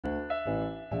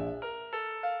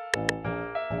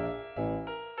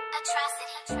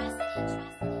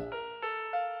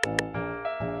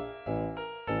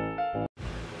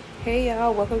Hey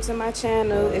y'all, welcome to my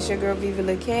channel. It's your girl Viva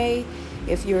LaK.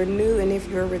 If you're new and if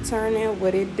you're returning,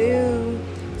 what it do?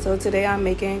 So today I'm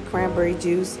making cranberry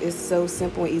juice. It's so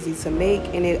simple and easy to make,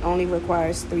 and it only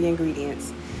requires 3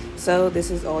 ingredients. So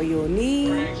this is all you'll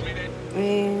need,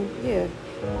 and yeah,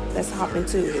 let's hop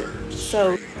into it.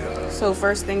 So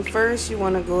first thing first, you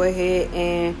want to go ahead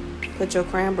and put your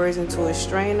cranberries into a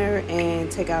strainer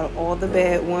and take out all the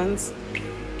bad ones,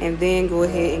 and then go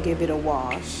ahead and give it a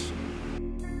wash.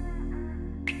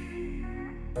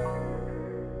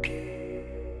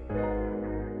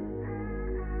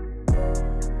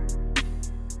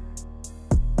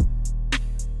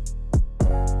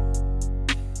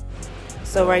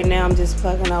 So right now I'm just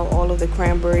plucking out all of the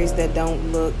cranberries that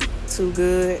don't look too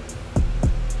good,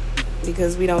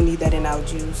 because we don't need that in our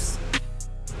juice.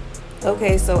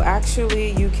 Okay, so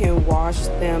actually you can wash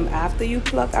them after you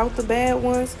pluck out the bad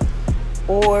ones,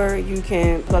 or you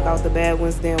can pluck out the bad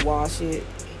ones then wash it.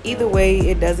 Either way,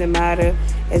 it doesn't matter,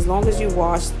 as long as you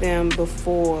wash them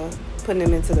before putting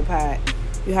them into the pot.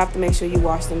 You have to make sure you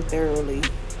wash them thoroughly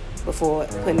before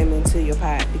putting them into your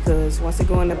pot, because once they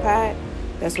go in the pot,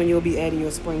 that's when you'll be adding your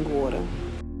spring water.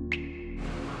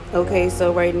 Okay,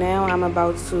 so right now I'm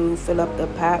about to fill up the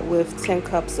pot with 10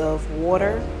 cups of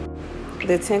water.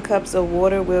 The 10 cups of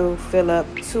water will fill up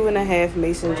 2.5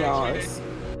 mason jars.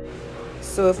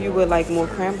 So if you would like more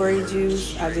cranberry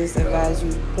juice, I just advise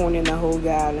you pouring in the whole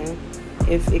gallon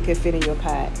if it could fit in your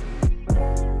pot.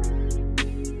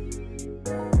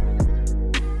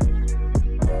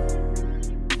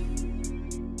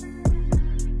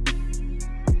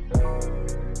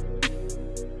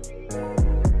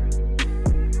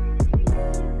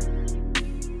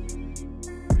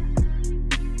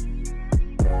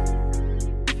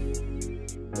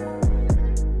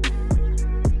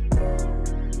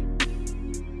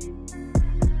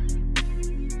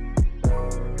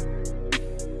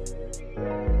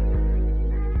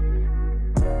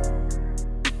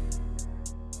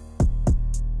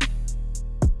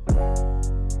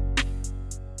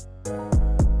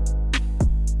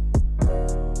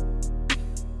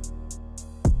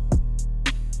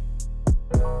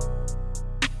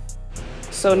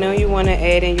 So now you want to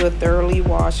add in your thoroughly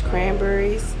washed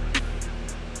cranberries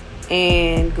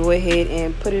and go ahead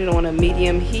and put it on a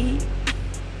medium heat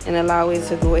and allow it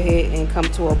to go ahead and come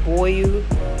to a boil.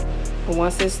 But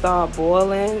once it starts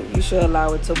boiling, you should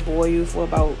allow it to boil for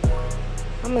about,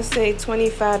 I'm going to say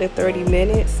 25 to 30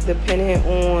 minutes, depending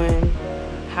on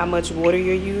how much water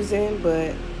you're using,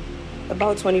 but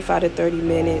about 25 to 30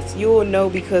 minutes. You will know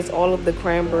because all of the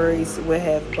cranberries will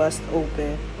have bust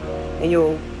open and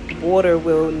your water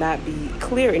will not be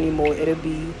clear anymore, it'll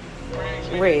be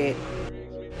red.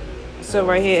 So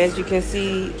right here, as you can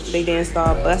see, they didn't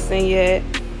start busting yet.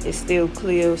 It's still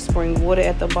clear spring water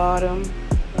at the bottom,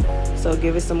 so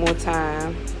give it some more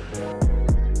time.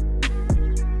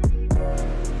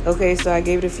 Okay, so I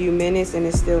gave it a few minutes and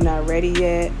it's still not ready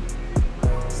yet,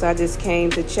 so I just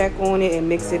came to check on it and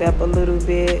mix it up a little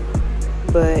bit,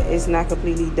 but it's not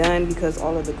completely done because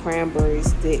all of the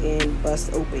cranberries didn't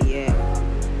bust open yet.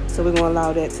 So we're going to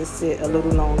allow that to sit a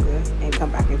little longer and come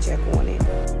back and check on it.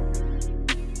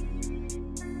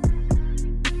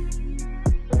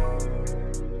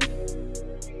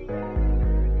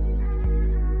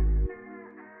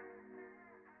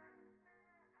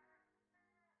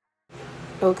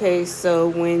 Okay, so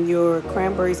when your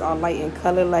cranberries are light in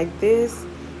color like this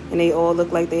and they all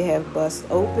look like they have bust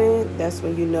open, that's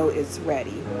when you know it's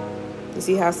ready. You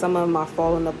see how some of them are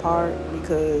falling apart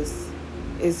because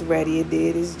it's ready, it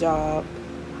did its job.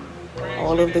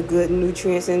 All of the good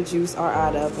nutrients and juice are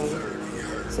out of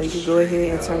them. So you can go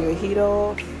ahead and turn your heat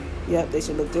off. Yep, they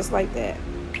should look just like that.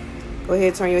 Go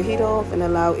ahead, turn your heat off and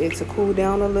allow it to cool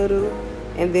down a little,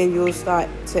 and then you'll start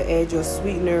to add your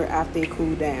sweetener after it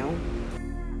cool down.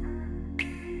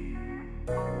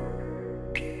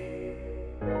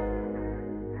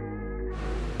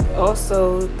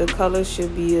 Also, the color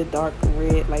should be a dark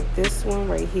red like this one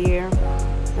right here,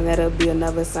 and that'll be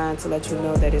another sign to let you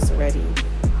know that it's ready.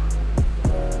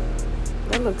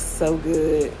 That looks so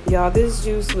good. Y'all, this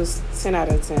juice was 10 out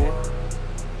of 10.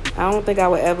 I don't think I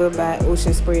would ever buy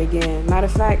Ocean Spray again. Matter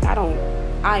of fact,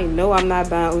 I know I'm not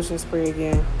buying Ocean Spray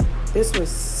again. This was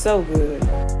so good.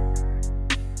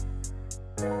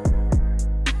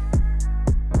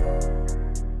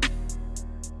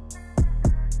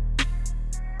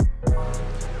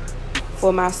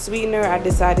 For my sweetener, I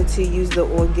decided to use the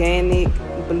organic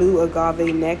blue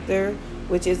agave nectar,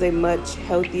 which is a much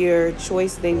healthier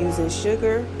choice than using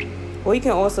sugar. Or you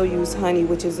can also use honey,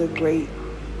 which is a great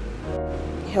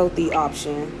healthy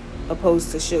option.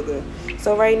 opposed to sugar.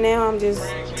 So right now I'm just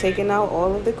taking out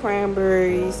all of the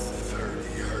cranberries,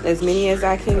 as many as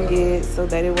I can get, so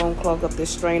that it won't clog up the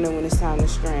strainer when it's time to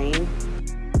strain.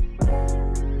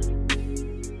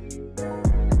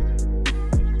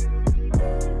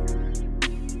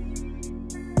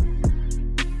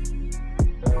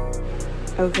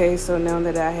 Okay, so now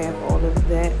that I have all of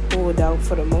that pulled out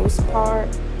for the most part,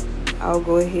 I'll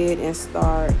go ahead and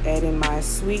start adding my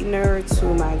sweetener to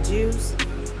my juice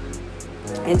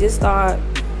and just start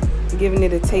giving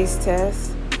it a taste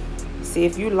test. See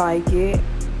if you like it.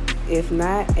 If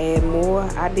not, add more.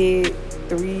 I did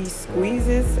 3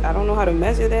 squeezes. I don't know how to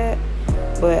measure that,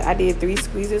 but I did 3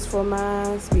 squeezes for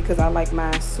mine because I like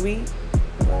mine sweet.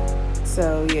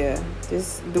 So yeah,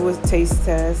 just do a taste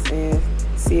test and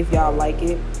see if y'all like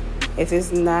it. If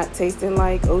it's not tasting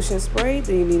like ocean spray,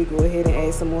 then you need to go ahead and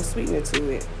add some more sweetener to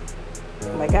it,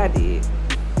 like I did.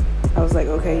 I was like,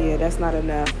 okay, yeah, that's not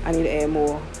enough. I need to add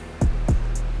more.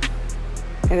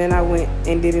 And then I went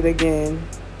and did it again,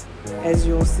 as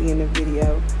you'll see in the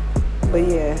video. But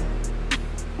yeah,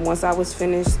 once I was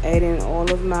finished adding all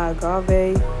of my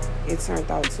agave, it turned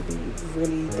out to be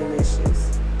really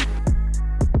delicious.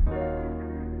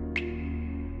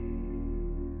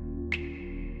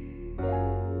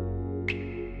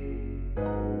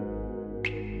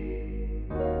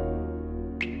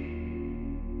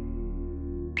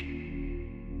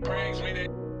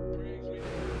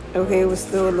 Okay, it was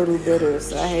still a little bitter,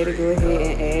 so I had to go ahead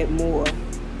and add more.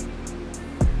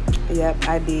 Yep,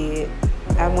 I did.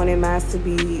 I wanted mine to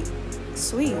be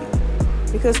sweet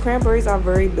because cranberries are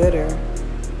very bitter.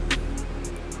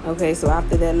 Okay, so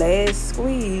after that last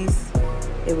squeeze,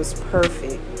 it was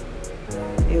perfect.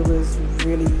 It was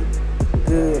really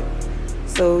good.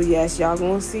 So yes, y'all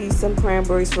gonna see some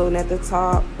cranberries floating at the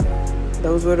top.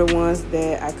 Those were the ones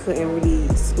that I couldn't really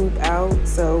scoop out,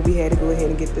 so we had to go ahead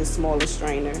and get this smaller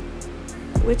strainer,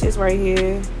 which is right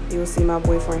here. You'll see my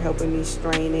boyfriend helping me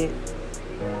strain it.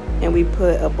 And we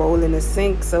put a bowl in the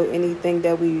sink, so anything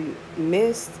that we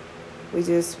missed, we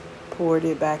just poured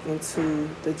it back into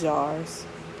the jars.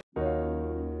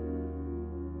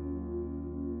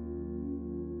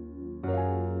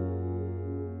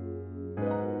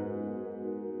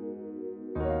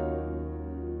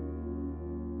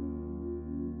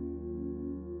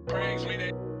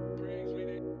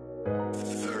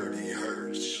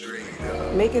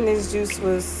 Making this juice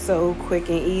was so quick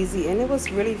and easy, and it was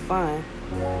really fun.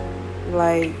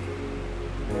 Like,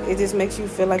 it just makes you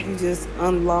feel like you just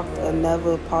unlocked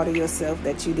another part of yourself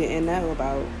that you didn't know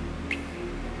about.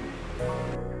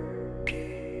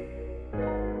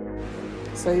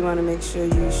 So you want to make sure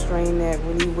you strain that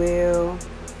really well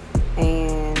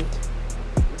and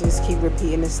just keep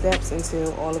repeating the steps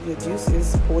until all of your juice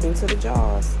is poured into the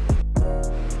jars.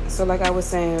 So like I was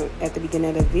saying at the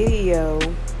beginning of the video,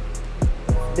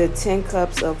 the 10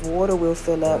 cups of water will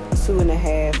fill up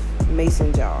 2.5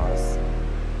 mason jars.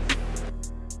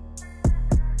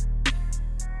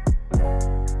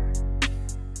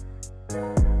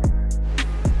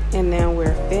 And now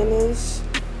we're finished.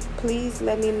 Please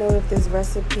let me know if this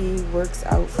recipe works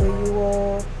out for you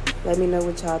all. Let me know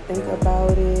what y'all think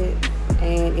about it.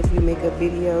 And if you make a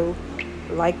video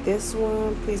like this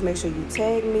one, please make sure you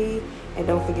tag me. And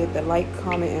don't forget to like,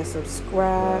 comment, and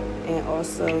subscribe. And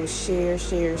also share.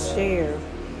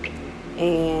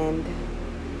 And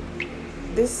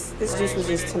this juice was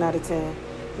just 10 out of 10.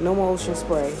 No more ocean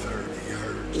spray.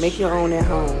 Make your own at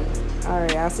home.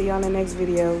 Alright, I'll see you on the next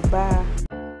video. Bye.